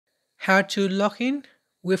how to log in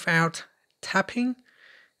without tapping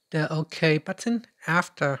the OK button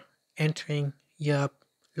after entering your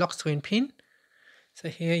lock screen PIN. So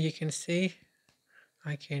here you can see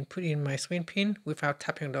I can put in my screen PIN without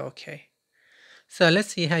tapping the OK. So let's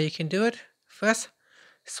see how you can do it. First,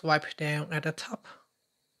 swipe down at the top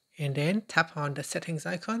and then tap on the settings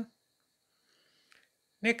icon.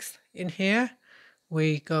 Next, in here,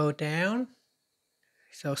 we go down.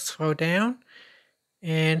 So scroll down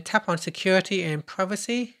and tap on security and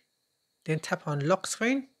privacy. Then tap on lock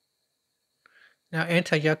screen. Now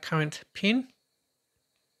enter your current PIN.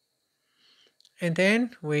 And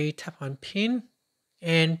then we tap on PIN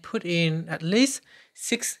and put in at least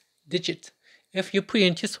 6 digits. If you put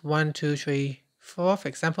in just 1, 2, 3, 4, for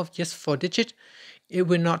example, just 4 digits, it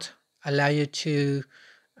will not allow you to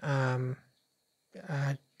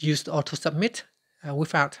use the auto submit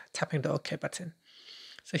without tapping the OK button.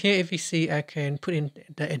 So here, if you see, I can put in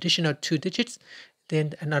the additional 2 digits,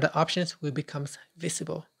 then another options will become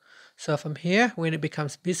visible. So from here, when it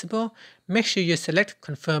becomes visible, make sure you select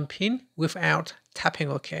confirm PIN without tapping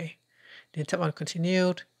OK. Then tap on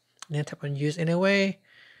continued, then tap on use anyway,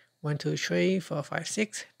 1, 2, 3, 4, 5,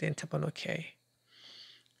 6, then tap on OK.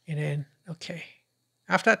 And then OK.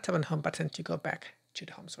 After that, tap on home button to go back to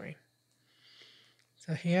the home screen.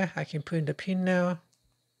 So here I can put in the PIN now.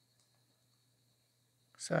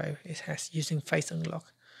 So it has using face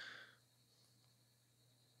unlock.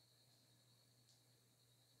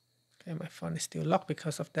 Okay, my phone is still locked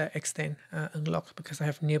because of the extend unlock because I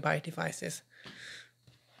have nearby devices.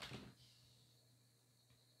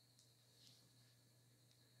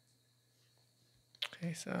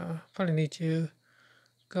 Okay, so probably need to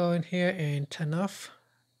go in here and turn off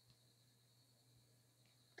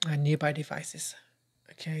nearby devices.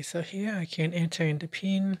 Okay, so here I can enter in the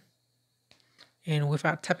PIN and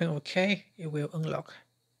without tapping OK, it will unlock.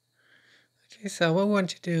 Okay, so what we want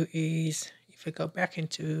to do is if I go back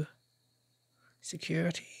into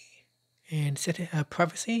security and set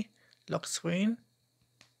privacy, lock screen.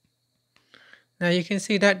 Now you can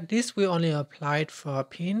see that this will only apply for a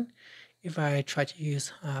PIN. If I try to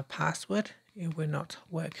use a password, it will not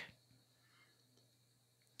work.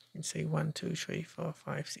 You can see 1, 2, 3, 4,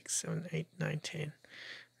 5, 6, 7, 8, 9, 10.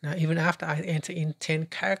 Now even after I enter in 10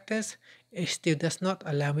 characters, it still does not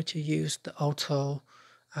allow me to use the auto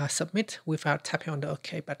submit without tapping on the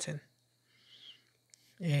OK button.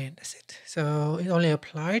 And that's it. So it only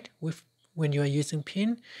applied with when you are using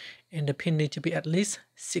PIN, and the PIN needs to be at least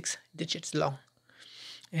 6 digits long.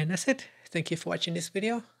 And that's it. Thank you for watching this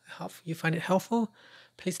video. I hope you find it helpful.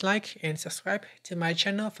 Please like and subscribe to my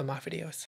channel for more videos.